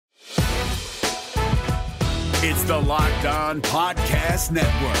It's the Locked On Podcast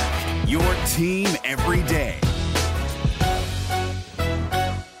Network, your team every day.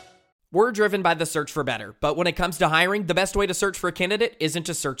 We're driven by the search for better, but when it comes to hiring, the best way to search for a candidate isn't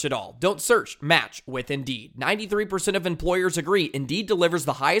to search at all. Don't search, match with Indeed. 93% of employers agree Indeed delivers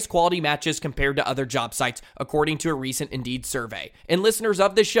the highest quality matches compared to other job sites, according to a recent Indeed survey. And listeners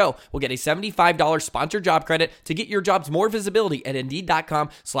of this show will get a $75 sponsored job credit to get your jobs more visibility at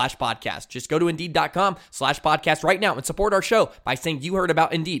Indeed.com/podcast. Just go to Indeed.com/podcast right now and support our show by saying you heard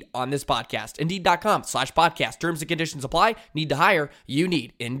about Indeed on this podcast. Indeed.com/podcast. Terms and conditions apply. Need to hire? You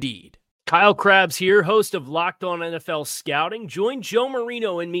need Indeed. Kyle Krabs here, host of Locked On NFL Scouting. Join Joe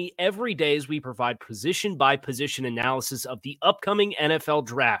Marino and me every day as we provide position-by-position analysis of the upcoming NFL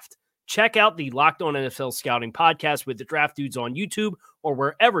Draft. Check out the Locked On NFL Scouting podcast with the Draft Dudes on YouTube or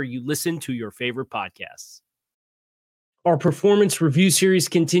wherever you listen to your favorite podcasts. Our performance review series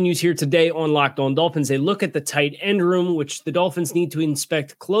continues here today on Locked On Dolphins. A look at the tight end room, which the Dolphins need to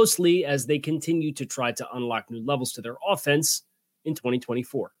inspect closely as they continue to try to unlock new levels to their offense in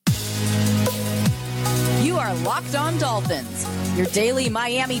 2024. You are Locked On Dolphins, your daily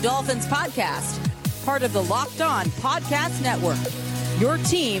Miami Dolphins podcast, part of the Locked On Podcast Network, your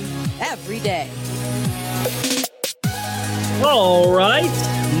team every day. All right,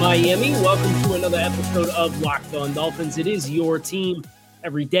 Miami, welcome to another episode of Locked On Dolphins. It is your team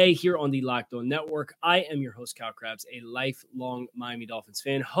every day here on the Locked On Network. I am your host, Kyle Krabs, a lifelong Miami Dolphins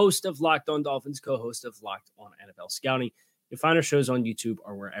fan, host of Locked On Dolphins, co-host of Locked On NFL Scouting. You find our shows on YouTube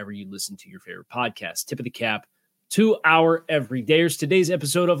or wherever you listen to your favorite podcast. Tip of the cap to our everydayers. Today's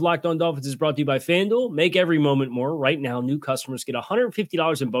episode of Locked On Dolphins is brought to you by FanDuel. Make every moment more. Right now, new customers get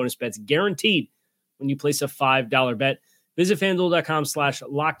 $150 in bonus bets guaranteed when you place a $5 bet. Visit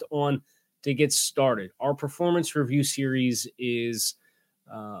FanDuel.com/LockedOn to get started. Our performance review series is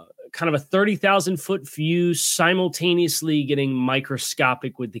kind of a 30,000-foot view, simultaneously getting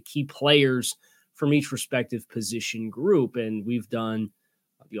microscopic with the key players from each respective position group. And we've done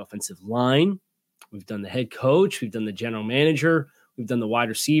the offensive line, we've done the head coach, we've done the general manager, we've done the wide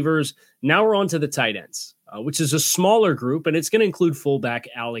receivers. Now we're on to the tight ends, which is a smaller group, and it's going to include fullback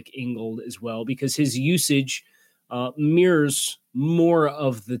Alec Ingold as well, because his usage mirrors more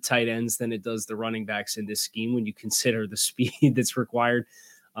of the tight ends than it does the running backs in this scheme when you consider the speed that's required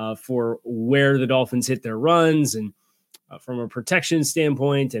for where the Dolphins hit their runs and from a protection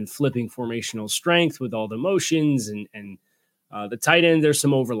standpoint and flipping formational strength with all the motions and the tight end, there's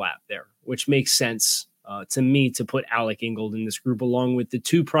some overlap there, which makes sense to me to put Alec Ingold in this group along with the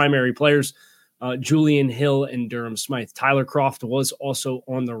two primary players, Julian Hill and Durham Smythe. Tyler Kroft was also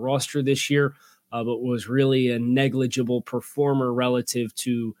on the roster this year, but was really a negligible performer relative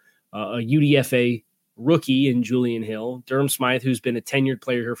to a UDFA rookie in Julian Hill, Durham Smythe, who's been a tenured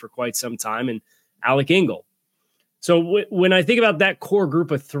player here for quite some time, and Alec Ingold. So when I think about that core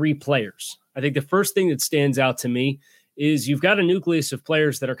group of three players, I think the first thing that stands out to me is you've got a nucleus of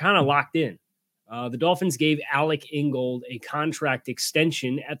players that are kind of locked in. The Dolphins gave Alec Ingold a contract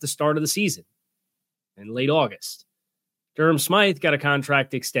extension at the start of the season in late August. Durham Smythe got a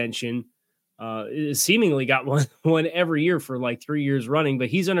contract extension, seemingly got one every year for like 3 years running, but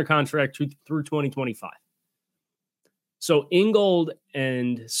he's under contract through 2025. So Ingold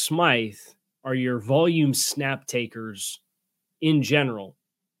and Smythe are your volume snap takers in general.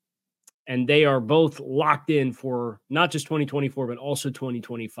 And they are both locked in for not just 2024, but also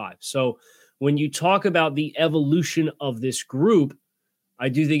 2025. So when you talk about the evolution of this group, I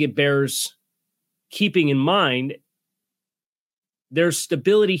do think it bears keeping in mind there's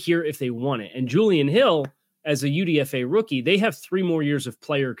stability here if they want it. And Julian Hill, as a UDFA rookie, they have 3 more years of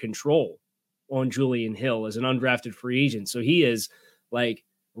player control on Julian Hill as an undrafted free agent. So he is like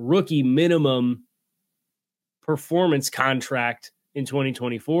rookie minimum performance contract in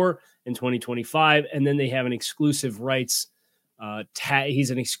 2024 and 2025. And then they have an exclusive rights. He's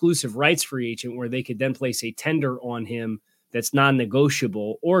an exclusive rights free agent where they could then place a tender on him that's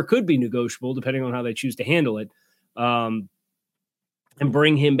non-negotiable, or it could be negotiable depending on how they choose to handle it, and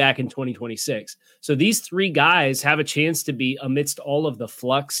bring him back in 2026. So these 3 guys have a chance to be amidst all of the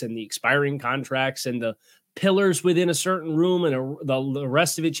flux and the expiring contracts and the pillars within a certain room and the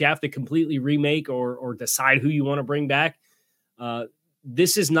rest of it you have to completely remake or decide who you want to bring back.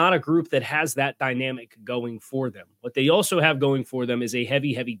 This is not a group that has that dynamic going for them. What they also have going for them is a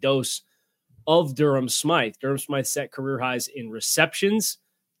heavy, heavy dose of Durham Smythe. Durham Smythe set career highs in receptions,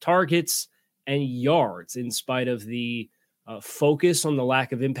 targets, and yards in spite of the focus on the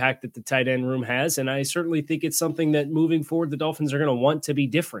lack of impact that the tight end room has. And I certainly think it's something that moving forward, the Dolphins are going to want to be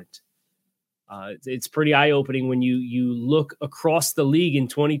different. It's pretty eye-opening when you look across the league in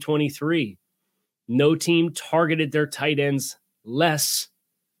 2023. No team targeted their tight ends less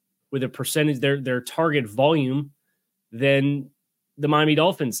with a percentage, their target volume, than the Miami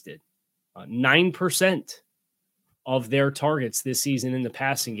Dolphins did. 9% of their targets this season in the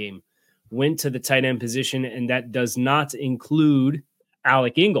passing game went to the tight end position, and that does not include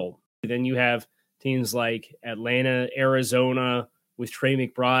Alec Ingold. Then you have teams like Atlanta, Arizona with Trey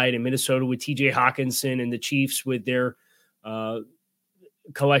McBride, and Minnesota with TJ Hawkinson, and the Chiefs with their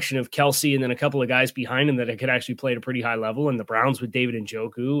collection of Kelsey, and then a couple of guys behind him that could actually play at a pretty high level, and the Browns with David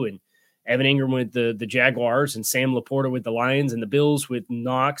Njoku, and Evan Ingram with the Jaguars, and Sam Laporta with the Lions, and the Bills with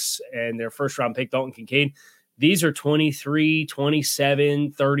Knox and their first-round pick, Dalton Kincaid. These are 23,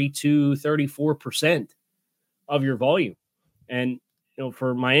 27, 32, 34% of your volume. And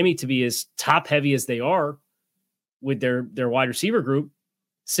for Miami to be as top-heavy as they are with their wide receiver group,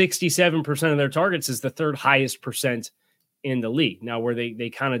 67% of their targets is the third highest percent in the league. Now, where they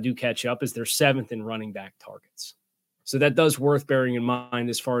kind of do catch up is they're seventh in running back targets. So that does worth bearing in mind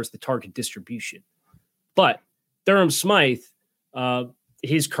as far as the target distribution. But Durham Smythe,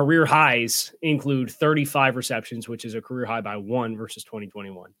 his career highs include 35 receptions, which is a career high by 1 versus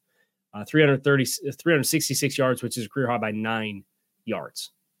 2021. 366 yards, which is a career high by 9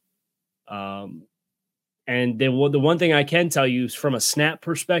 yards. And the one thing I can tell you is from a snap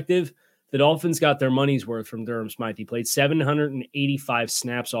perspective, the Dolphins got their money's worth from Durham Smythe. He played 785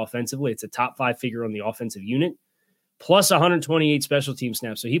 snaps offensively. It's a top 5 figure on the offensive unit, plus 128 special team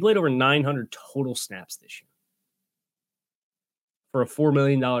snaps. So he played over 900 total snaps this year for a $4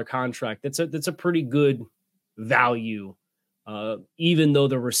 million contract. That's a pretty good value, even though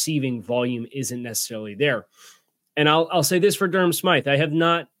the receiving volume isn't necessarily there. And I'll say this for Durham Smythe. I have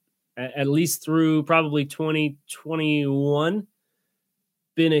not, at least through probably 2021,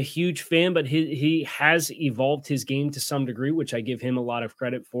 been a huge fan, but he has evolved his game to some degree, which I give him a lot of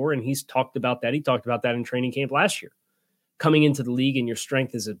credit for. And he's talked about that. He talked about that in training camp last year, coming into the league and your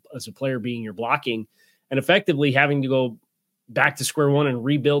strength as a player being your blocking, and effectively having to go back to square one and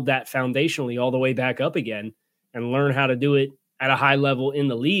rebuild that foundationally all the way back up again and learn how to do it at a high level in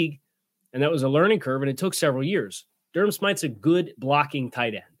the league. And that was a learning curve, and it took several years. Durham Smythe's a good blocking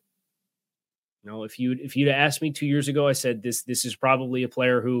tight end. If you'd asked me 2 years ago, I said this is probably a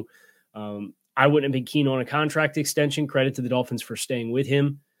player who I wouldn't have been keen on a contract extension. Credit to the Dolphins for staying with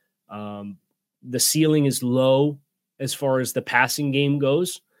him. The ceiling is low as far as the passing game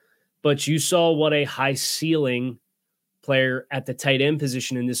goes, but you saw what a high ceiling player at the tight end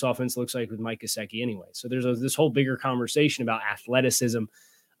position in this offense looks like with Mike Gesicki anyway. So there's this whole bigger conversation about athleticism.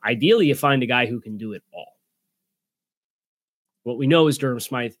 Ideally, you find a guy who can do it all. What we know is Durham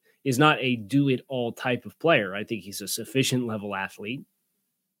Smythe is not a do-it-all type of player. I think he's a sufficient level athlete,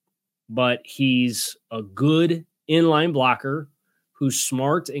 but he's a good inline blocker who's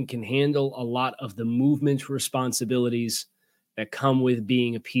smart and can handle a lot of the movement responsibilities that come with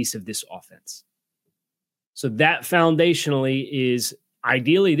being a piece of this offense. So that foundationally is,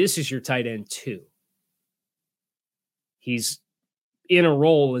 ideally, this is your tight end 2. He's in a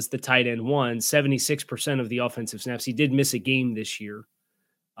role as the tight end 1, 76% of the offensive snaps. He did miss a game this year.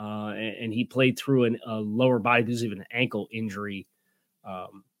 And he played through a lower body, there's even an ankle injury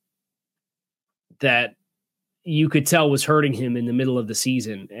that you could tell was hurting him in the middle of the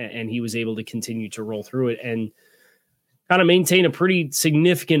season, and he was able to continue to roll through it and kind of maintain a pretty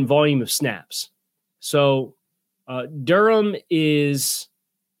significant volume of snaps. So Durham is,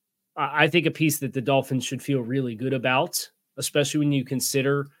 I think, a piece that the Dolphins should feel really good about, especially when you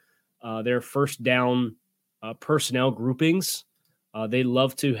consider their first down personnel groupings. They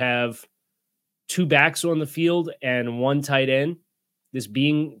love to have 2 backs on the field and 1 tight end, this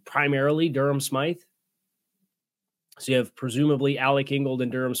being primarily Durham Smythe. So you have presumably Alec Ingold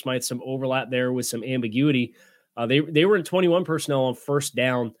and Durham Smythe, some overlap there with some ambiguity. They were in 21 personnel on first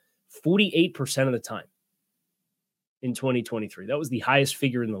down 48% of the time in 2023. That was the highest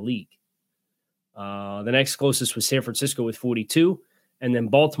figure in the league. The next closest was San Francisco with 42, and then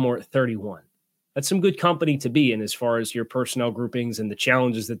Baltimore at 31. That's some good company to be in as far as your personnel groupings and the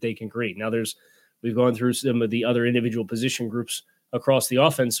challenges that they can create. Now, we've gone through some of the other individual position groups across the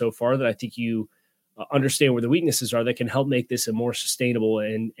offense so far that I think you understand where the weaknesses are that can help make this a more sustainable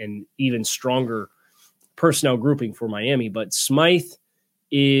and even stronger personnel grouping for Miami. But Smythe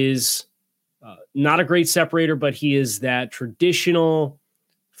is not a great separator, but he is that traditional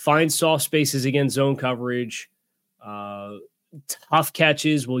find soft spaces against zone coverage, tough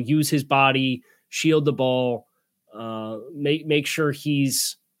catches, will use his body, shield the ball, make sure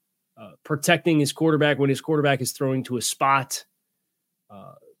he's protecting his quarterback when his quarterback is throwing to a spot.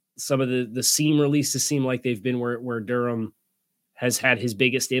 Some of the seam releases seem like they've been where Durham has had his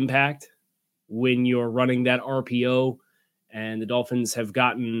biggest impact. when you're running that RPO, and the Dolphins have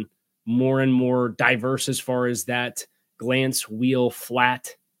gotten more and more diverse as far as that glance, wheel,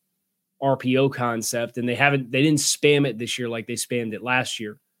 flat RPO concept. And they didn't spam it this year like they spammed it last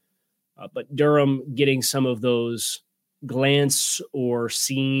year. But Durham getting some of those glance or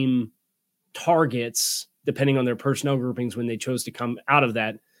seam targets, depending on their personnel groupings when they chose to come out of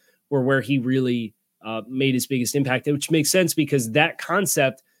that, were where he really made his biggest impact, which makes sense because that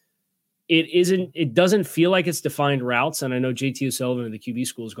concept, it doesn't feel like it's defined routes. And I know JT O'Sullivan of the QB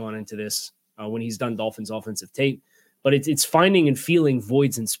school has gone into this when he's done Dolphins offensive tape, but it's finding and feeling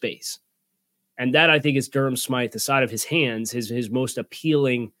voids in space. And that, I think, is Durham Smythe, aside of his hands, his most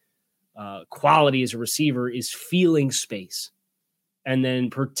appealing quality as a receiver is feeling space and then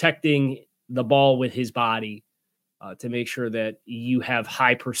protecting the ball with his body to make sure that you have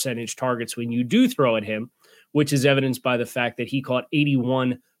high percentage targets when you do throw at him, which is evidenced by the fact that he caught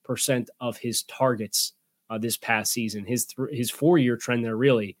 81% of his targets this past season. His 4-year trend there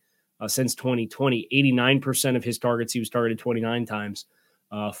really since 2020, 89% of his targets, he was targeted 29 times.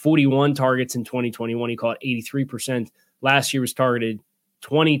 41 targets in 2021, he caught 83%. Last year was targeted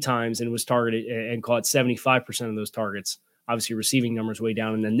 20 times and was targeted and caught 75% of those targets. Obviously, receiving numbers way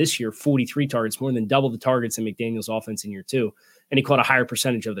down. And then this year, 43 targets, more than double the targets in McDaniel's offense in year 2. And he caught a higher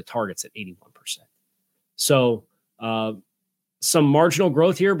percentage of the targets at 81%. So some marginal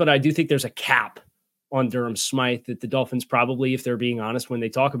growth here, but I do think there's a cap on Durham Smythe that the Dolphins probably, if they're being honest when they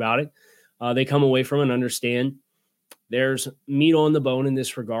talk about it, they come away from and understand there's meat on the bone in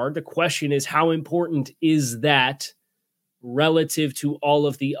this regard. The question is, how important is that relative to all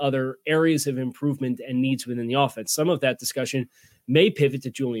of the other areas of improvement and needs within the offense? Some of that discussion may pivot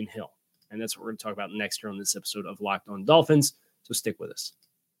to Julian Hill, and that's what we're going to talk about next year on this episode of Locked On Dolphins, so stick with us.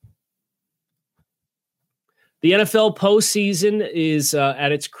 The NFL postseason is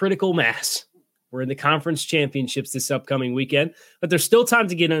at its critical mass. We're in the conference championships this upcoming weekend, but there's still time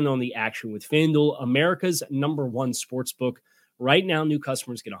to get in on the action with FanDuel, America's #1 sportsbook. Right now, new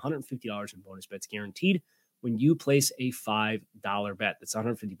customers get $150 in bonus bets guaranteed when you place a $5 bet. That's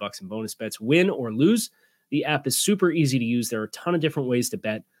 $150 in bonus bets, win or lose. The app is super easy to use. There are a ton of different ways to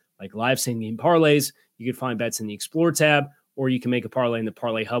bet, like live same-game parlays. You can find bets in the Explore tab, or you can make a parlay in the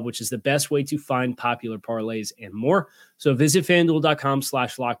Parlay Hub, which is the best way to find popular parlays and more. So visit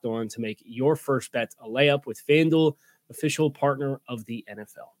FanDuel.com/LockedOn to make your first bet a layup with FanDuel, official partner of the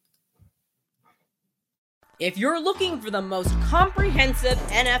NFL. If you're looking for the most comprehensive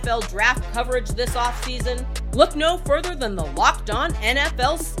NFL draft coverage this offseason, look no further than the Locked On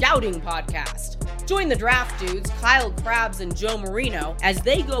NFL Scouting Podcast. Join the draft dudes, Kyle Krabs and Joe Marino, as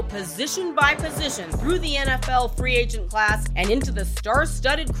they go position by position through the NFL free agent class and into the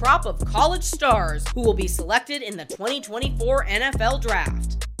star-studded crop of college stars who will be selected in the 2024 NFL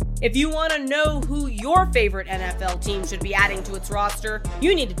Draft. If you want to know who your favorite NFL team should be adding to its roster,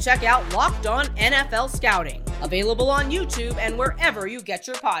 you need to check out Locked On NFL Scouting, available on YouTube and wherever you get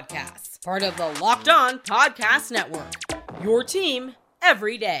your podcasts. Part of the Locked On Podcast Network, your team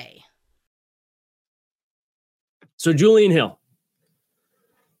every day. So Julian Hill.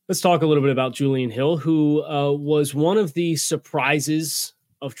 Let's talk a little bit about Julian Hill, who was one of the surprises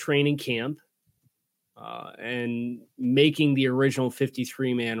of training camp and making the original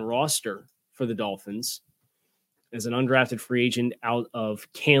 53-man roster for the Dolphins as an undrafted free agent out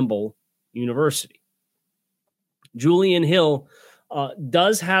of Campbell University. Julian Hill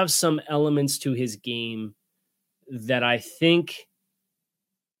does have some elements to his game that I think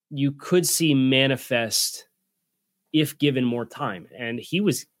you could see manifest if given more time. And he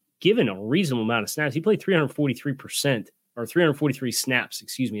was given a reasonable amount of snaps. He played 343% or 343 snaps,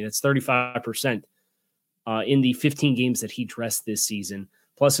 excuse me. That's 35% in the 15 games that he dressed this season,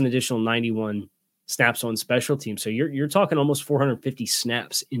 plus an additional 91 snaps on special teams. So you're talking almost 450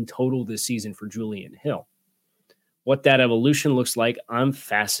 snaps in total this season for Julian Hill. What that evolution looks like, I'm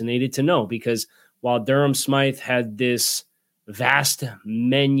fascinated to know, because while Durham Smythe had this vast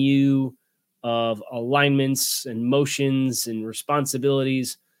menu of alignments and motions and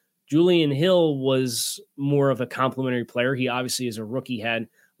responsibilities, Julian Hill was more of a complementary player. He obviously, as a rookie, had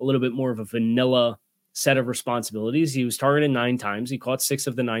a little bit more of a vanilla set of responsibilities. He was targeted 9 times. He caught 6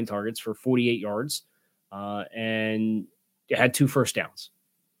 of the 9 targets for 48 yards and had 2 first downs.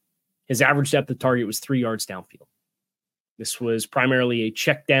 His average depth of target was 3 yards downfield. This was primarily a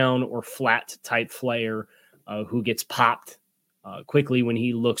check down or flat type player who gets popped quickly when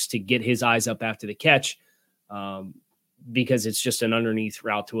he looks to get his eyes up after the catch, because it's just an underneath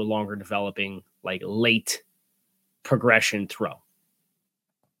route to a longer developing, like late progression throw.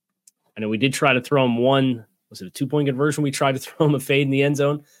 I know we did try to throw him one, was it a 2-point conversion? We tried to throw him a fade in the end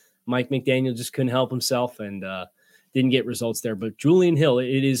zone. Mike McDaniel just couldn't help himself and didn't get results there. But Julian Hill,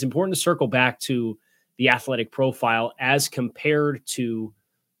 it is important to circle back to the athletic profile as compared to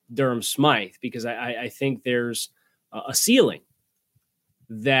Durham Smythe, because I think there's a ceiling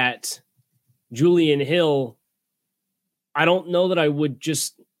that Julian Hill, I don't know that I would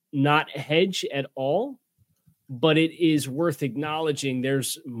just not hedge at all, but it is worth acknowledging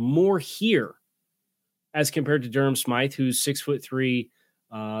there's more here as compared to Durham Smythe, who's 6'3",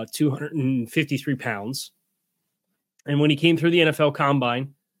 253 pounds. And when he came through the NFL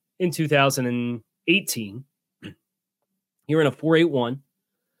Combine in 2018, he ran a 4.81.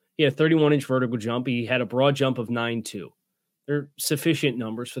 He had a 31-inch vertical jump. He had a broad jump of 9.2. They're sufficient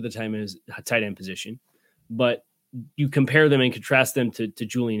numbers for the tight end position. But you compare them and contrast them to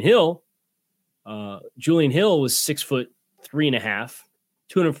Julian Hill. Julian Hill was 6'3.5",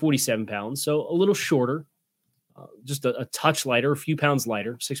 247 pounds, so a little shorter, just a touch lighter, a few pounds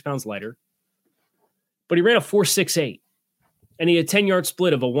lighter, 6 pounds lighter. But he ran a 4.68, and he had a 10-yard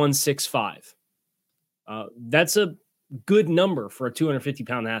split of a 1.65. That's a good number for a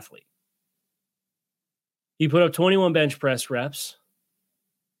 250-pound athlete. He put up 21 bench press reps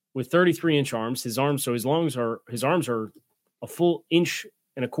with 33-inch arms. His arms are a full inch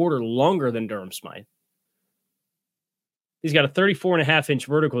and a quarter longer than Durham Smythe. He's got a 34.5-inch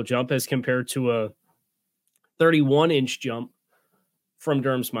vertical jump as compared to a 31-inch jump from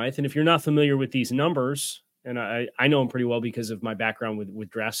Durham Smythe. And if you're not familiar with these numbers, and I know them pretty well because of my background with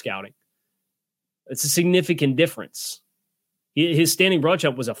draft scouting, it's a significant difference. His standing broad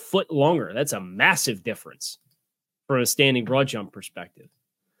jump was a foot longer. That's a massive difference from a standing broad jump perspective.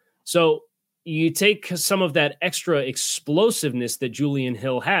 So you take some of that extra explosiveness that Julian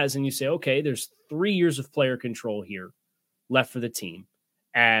Hill has, and you say, okay, there's 3 years of player control here left for the team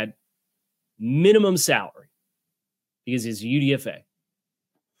at minimum salary because he's a UDFA.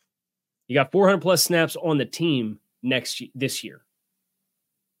 You got 400 plus snaps on the team this year.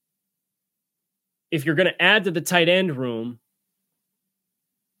 If you're going to add to the tight end room,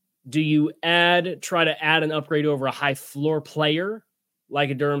 do you try to add an upgrade over a high floor player like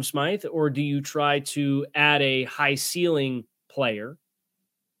a Durham Smythe, or do you try to add a high ceiling player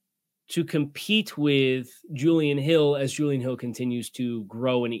to compete with Julian Hill as Julian Hill continues to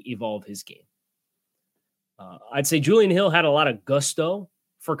grow and evolve his game? I'd say Julian Hill had a lot of gusto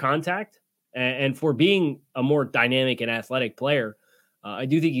for contact and for being a more dynamic and athletic player. I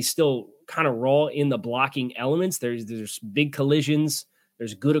do think he's still kind of raw in the blocking elements. There's big collisions.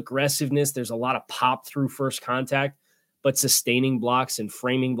 There's good aggressiveness. There's a lot of pop through first contact, but sustaining blocks and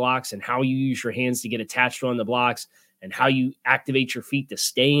framing blocks and how you use your hands to get attached on the blocks and how you activate your feet to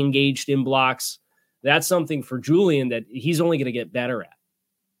stay engaged in blocks. That's something for Julian that he's only going to get better at.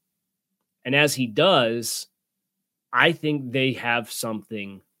 And as he does, I think they have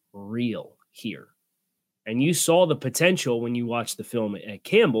something real here. And you saw the potential when you watched the film at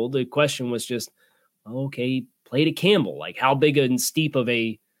Campbell. The question was just, okay, played at Campbell. Like, how big and steep of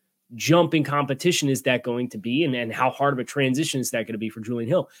a jump in competition is that going to be? And how hard of a transition is that going to be for Julian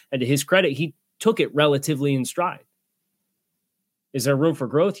Hill? And to his credit, he took it relatively in stride. Is there room for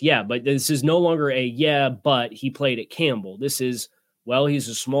growth? Yeah, but this is no longer but he played at Campbell. This is, well, he's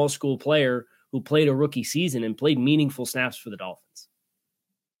a small school player who played a rookie season and played meaningful snaps for the Dolphins.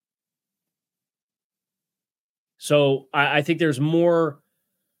 So I think there's more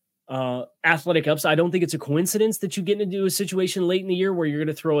athletic upside. I don't think it's a coincidence that you get into a situation late in the year where you're going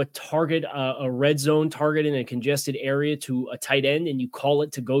to throw a red zone target in a congested area to a tight end and you call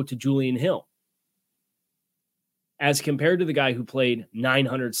it to go to Julian Hill, as compared to the guy who played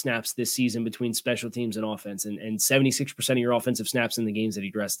 900 snaps this season between special teams and offense and 76% of your offensive snaps in the games that he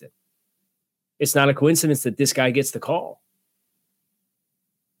dressed in. It's not a coincidence that this guy gets the call.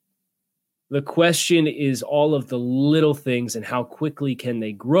 The question is all of the little things and how quickly can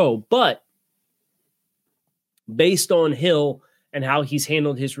they grow. But based on Hill and how he's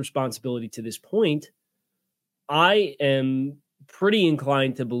handled his responsibility to this point, I am pretty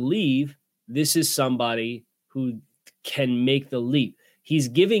inclined to believe this is somebody who can make the leap. He's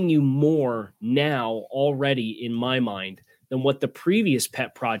giving you more now already in my mind than what the previous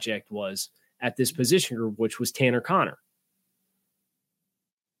pet project was at this position group, which was Tanner Conner.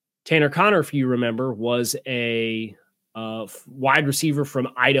 Tanner Conner, if you remember, was a wide receiver from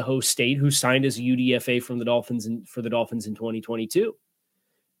Idaho State who signed as a UDFA for the Dolphins in 2022,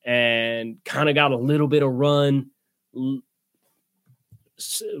 and kind of got a little bit of run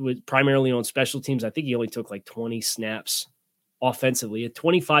with primarily on special teams. I think he only took like 20 snaps offensively. He had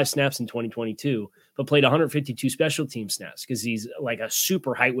 25 snaps in 2022, but played 152 special team snaps because he's like a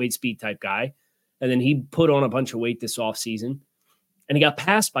super height, weight, speed type guy. And then he put on a bunch of weight this offseason and he got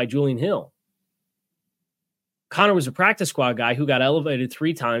passed by Julian Hill. Connor was a practice squad guy who got elevated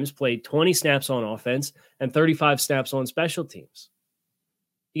 3 times, played 20 snaps on offense and 35 snaps on special teams.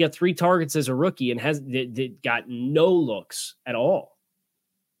 He got 3 targets as a rookie and got no looks at all.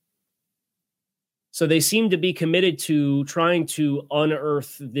 So they seem to be committed to trying to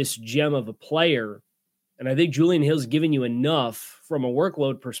unearth this gem of a player. And I think Julian Hill's given you enough from a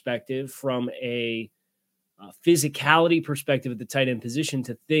workload perspective, from a physicality perspective at the tight end position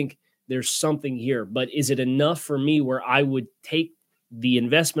to think there's something here. But is it enough for me where I would take the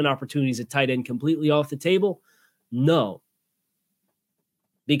investment opportunities at tight end completely off the table? No.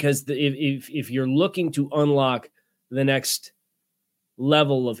 Because if you're looking to unlock the next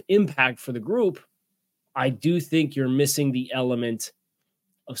level of impact for the group, I do think you're missing the element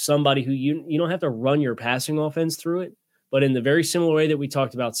of somebody who you don't have to run your passing offense through it, but in the very similar way that we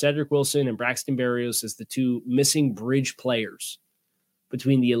talked about Cedric Wilson and Braxton Berrios as the 2 missing bridge players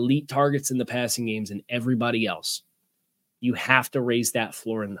between the elite targets in the passing games and everybody else, you have to raise that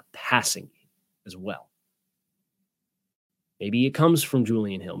floor in the passing game as well. Maybe it comes from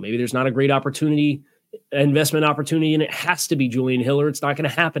Julian Hill. Maybe there's not a great investment opportunity, and it has to be Julian Hill, or it's not going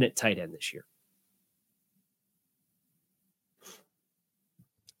to happen at tight end this year.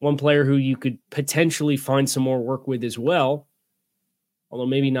 One player who you could potentially find some more work with as well, although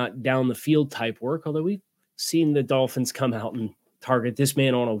maybe not down the field type work, although we've seen the Dolphins come out and target this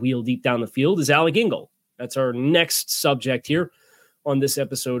man on a wheel deep down the field, is Alec Ingold. That's our next subject here on this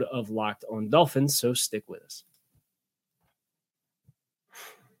episode of Locked on Dolphins, so stick with us.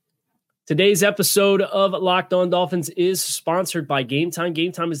 Today's episode of Locked on Dolphins is sponsored by Game Time.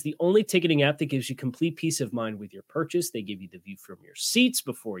 Game Time is the only ticketing app that gives you complete peace of mind with your purchase. They give you the view from your seats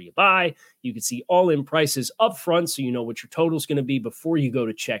before you buy. You can see all-in prices up front so you know what your total is going to be before you go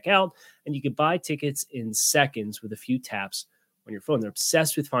to check out. And you can buy tickets in seconds with a few taps on your phone. They're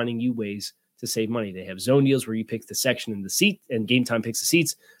obsessed with finding you ways to save money. They have zone deals where you pick the section in the seat, and Game Time picks the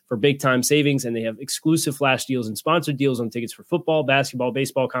seats for big-time savings, and they have exclusive flash deals and sponsored deals on tickets for football, basketball,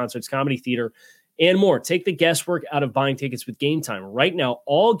 baseball, concerts, comedy, theater, and more. Take the guesswork out of buying tickets with Game Time. Right now,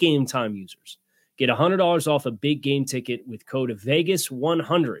 all Game Time users get $100 off a big game ticket with code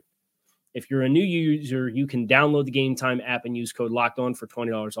VEGAS100. If you're a new user, you can download the Game Time app and use code LOCKEDON for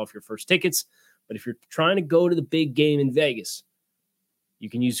 $20 off your first tickets. But if you're trying to go to the big game in Vegas, you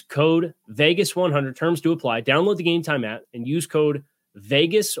can use code VEGAS100. Terms do apply. Download the Game Time app and use code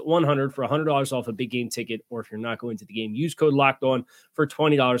VEGAS100 for $100 off a big game ticket. Or if you're not going to the game, use code LOCKEDON for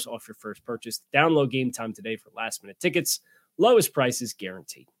 $20 off your first purchase. Download Game Time today for last-minute tickets. Lowest prices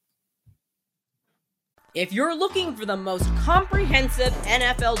guaranteed. If you're looking for the most comprehensive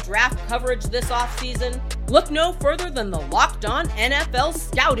NFL draft coverage this offseason, look no further than the Locked On NFL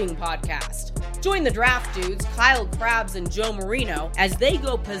Scouting Podcast. Join the draft dudes, Kyle Krabs and Joe Marino, as they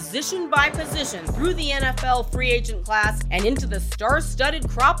go position by position through the NFL free agent class and into the star-studded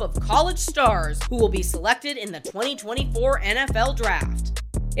crop of college stars who will be selected in the 2024 NFL Draft.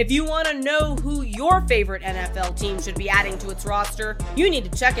 If you want to know who your favorite NFL team should be adding to its roster, you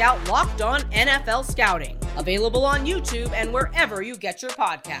need to check out Locked On NFL Scouting, available on YouTube and wherever you get your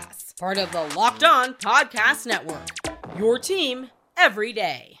podcasts. Part of the Locked On Podcast Network, your team every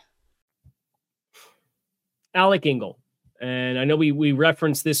day. Alec Ingold. And I know we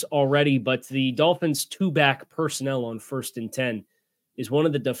referenced this already, but the Dolphins' 2-back personnel on 1st and 10 is one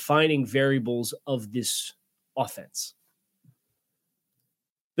of the defining variables of this offense.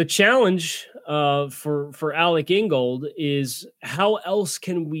 The challenge for Alec Ingold is how else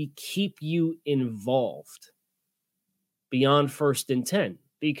can we keep you involved beyond 1st and 10?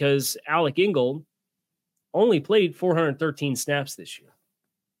 Because Alec Ingold only played 413 snaps this year.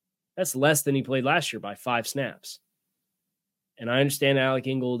 That's less than he played last year by 5 snaps. And I understand Alec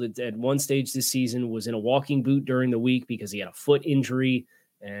Ingold at one stage this season was in a walking boot during the week because he had a foot injury,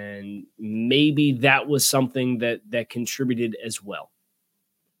 and maybe that was something that contributed as well.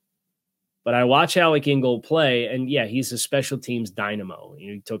 But I watch Alec Ingold play, and yeah, he's a special teams dynamo.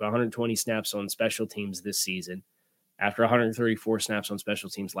 He took 120 snaps on special teams this season after 134 snaps on special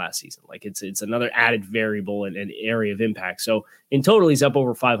teams last season. Like it's another added variable and area of impact. So in total, he's up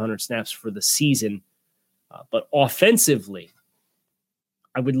over 500 snaps for the season. But offensively,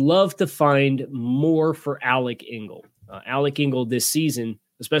 I would love to find more for Alec Ingold. Alec Ingold this season,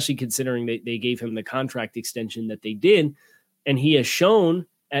 especially considering they gave him the contract extension that they did, and he has shown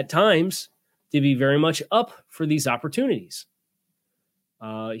at times to be very much up for these opportunities.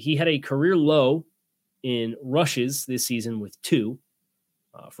 He had a career low in rushes this season with 2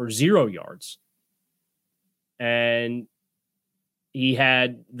 for 0 yards. And he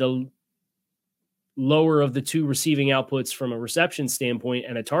had the lower of the two receiving outputs from a reception standpoint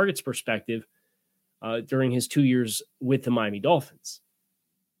and a targets perspective during his 2 years with the Miami Dolphins,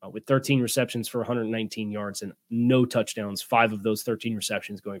 with 13 receptions for 119 yards and no touchdowns, 5 of those 13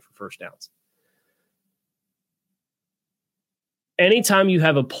 receptions going for first downs. Anytime you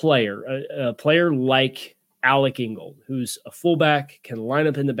have a player like Alec Ingold, who's a fullback, can line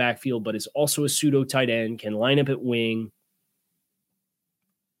up in the backfield, but is also a pseudo tight end, can line up at wing.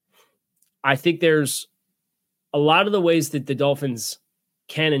 I think there's a lot of the ways that the Dolphins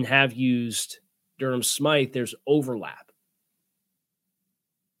can and have used Durham Smythe, there's overlap.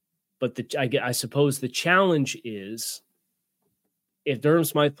 But I suppose the challenge is if Durham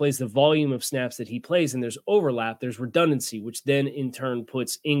Smythe plays the volume of snaps that he plays and there's overlap, there's redundancy, which then in turn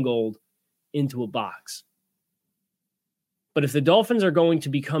puts Ingold into a box. But if the Dolphins are going to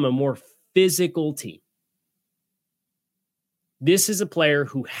become a more physical team, this is a player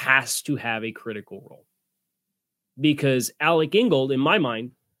who has to have a critical role. Because Alec Ingold, in my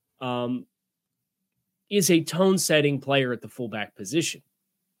mind, is a tone-setting player at the fullback position.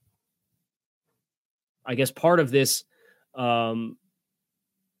 I guess part of this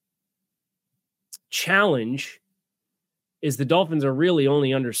challenge is the Dolphins are really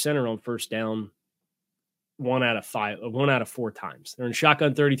only under center on first down 1 out of 4 times. They're in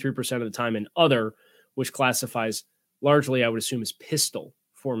shotgun 33% of the time, and other, which classifies largely, I would assume, as pistol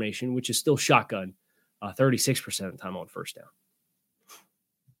formation, which is still shotgun, 36% of the time on first down.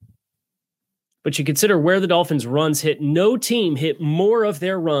 But you consider where the Dolphins' runs hit. No team hit more of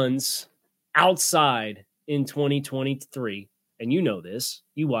their runs outside in 2023. And you know this.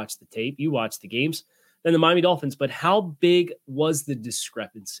 You watch the tape. You watch the games. Than the Miami Dolphins. But how big was the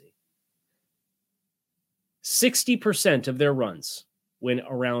discrepancy? 60% of their runs went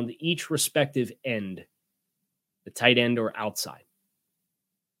around each respective end, the tight end or outside.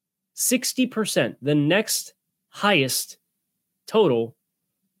 60%. The next highest total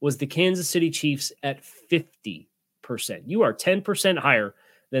was the Kansas City Chiefs at 50%. You are 10% higher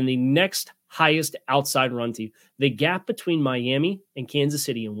than the next highest outside run team. The gap between Miami and Kansas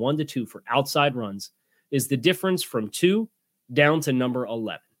City in 1 to 2 for outside runs is the difference from 2 down to number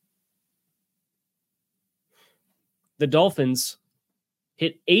 11. The Dolphins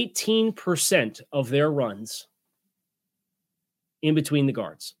hit 18% of their runs in between the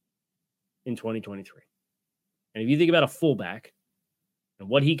guards in 2023. And if you think about a fullback and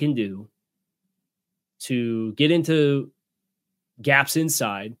what he can do to get into gaps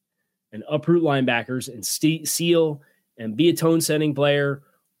inside and uproot linebackers and seal and be a tone-setting player,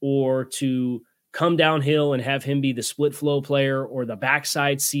 or to come downhill and have him be the split flow player or the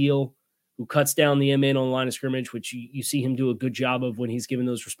backside seal who cuts down the MN on the line of scrimmage, which you see him do a good job of when he's given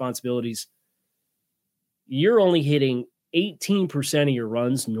those responsibilities. You're only hitting 18% of your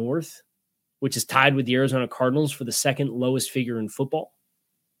runs north, which is tied with the Arizona Cardinals for the second lowest figure in football.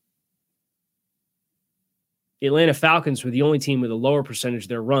 The Atlanta Falcons were the only team with a lower percentage of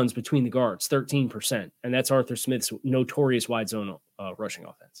their runs between the guards, 13%. And that's Arthur Smith's notorious wide zone rushing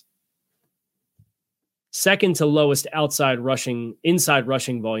offense. Second to lowest inside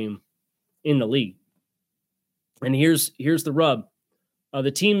rushing volume in the league. And here's the rub. The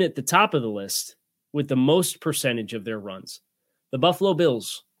team at the top of the list with the most percentage of their runs, the Buffalo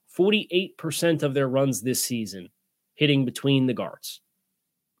Bills, 48% of their runs this season hitting between the guards.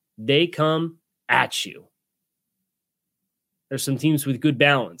 They come at you. There's some teams with good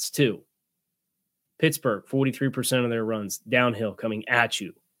balance, too. Pittsburgh, 43% of their runs downhill coming at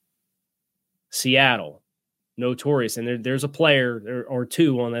you. Seattle, notorious. And there's a player or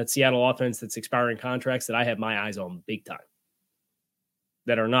two on that Seattle offense that's expiring contracts that I have my eyes on big time,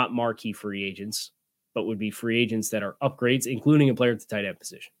 that are not marquee free agents, but would be free agents that are upgrades, including a player at the tight end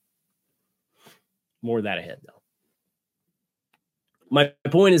position. More of that ahead, though. My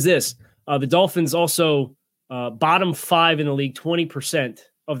point is this. The Dolphins also... bottom 5 in the league, 20%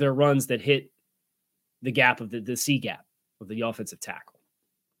 of their runs that hit the gap of the C gap of the offensive tackle,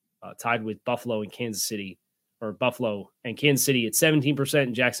 tied with Buffalo and Kansas City, or Buffalo and Kansas City at 17%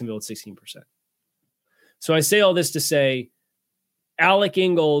 and Jacksonville at 16%. So I say all this to say Alec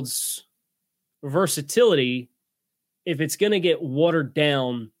Ingold's versatility, if it's going to get watered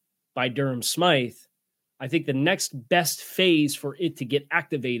down by Durham Smythe, I think the next best phase for it to get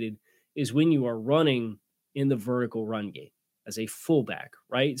activated is when you are running in the vertical run game as a fullback,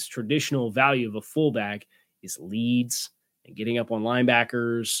 right? It's traditional value of a fullback is leads and getting up on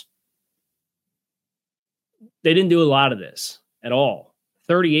linebackers. They didn't do a lot of this at all.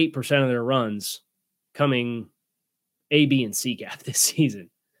 38% of their runs coming A, B, and C gap this season,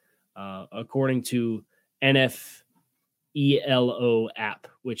 according to NFL ELO app,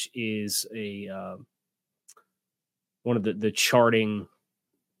 which is a one of the charting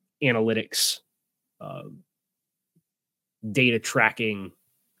analytics data tracking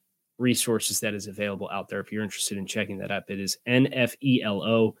resources that is available out there. If you're interested in checking that up, it is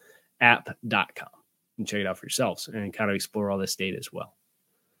nfeloapp.com. And check it out for yourselves and kind of explore all this data as well.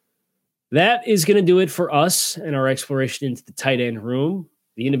 That is going to do it for us and our exploration into the tight end room,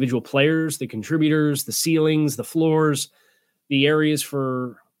 the individual players, the contributors, the ceilings, the floors, the areas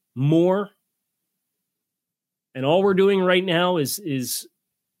for more. And all we're doing right now is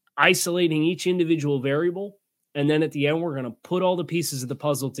isolating each individual variable. And then at the end, we're going to put all the pieces of the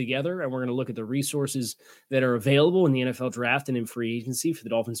puzzle together, and we're going to look at the resources that are available in the NFL draft and in free agency for the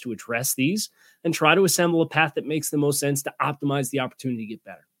Dolphins to address these and try to assemble a path that makes the most sense to optimize the opportunity to get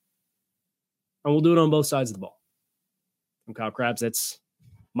better. And we'll do it on both sides of the ball. I'm Kyle Krabs. That's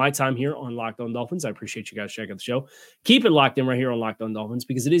my time here on Locked On Dolphins. I appreciate you guys checking out the show. Keep it locked in right here on Locked On Dolphins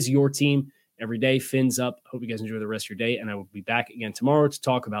because it is your team every day. Fins up. Hope you guys enjoy the rest of your day, and I will be back again tomorrow to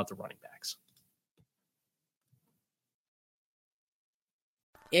talk about the running backs.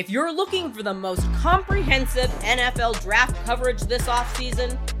 If you're looking for the most comprehensive NFL draft coverage this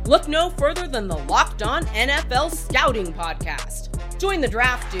offseason, look no further than the Locked On NFL Scouting Podcast. Join the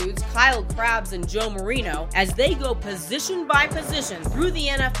draft dudes, Kyle Krabs and Joe Marino, as they go position by position through the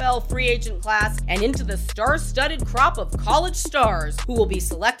NFL free agent class and into the star-studded crop of college stars who will be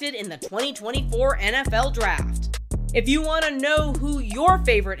selected in the 2024 NFL Draft. If you want to know who your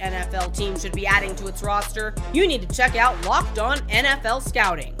favorite NFL team should be adding to its roster, you need to check out Locked On NFL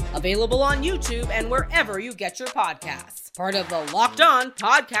Scouting, available on YouTube and wherever you get your podcasts. Part of the Locked On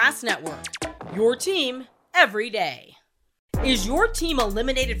Podcast Network, your team every day. Is your team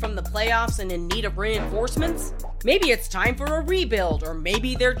eliminated from the playoffs and in need of reinforcements? Maybe it's time for a rebuild, or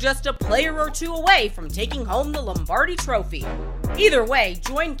maybe they're just a player or two away from taking home the Lombardi Trophy. Either way,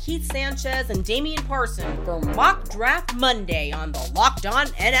 join Keith Sanchez and Damian Parson for Mock Draft Monday on the Locked On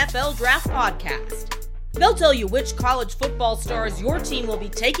NFL Draft Podcast. They'll tell you which college football stars your team will be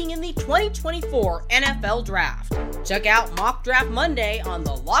taking in the 2024 NFL Draft. Check out Mock Draft Monday on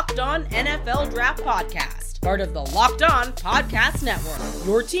the Locked On NFL Draft Podcast, part of the Locked On Podcast Network,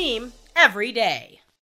 your team every day.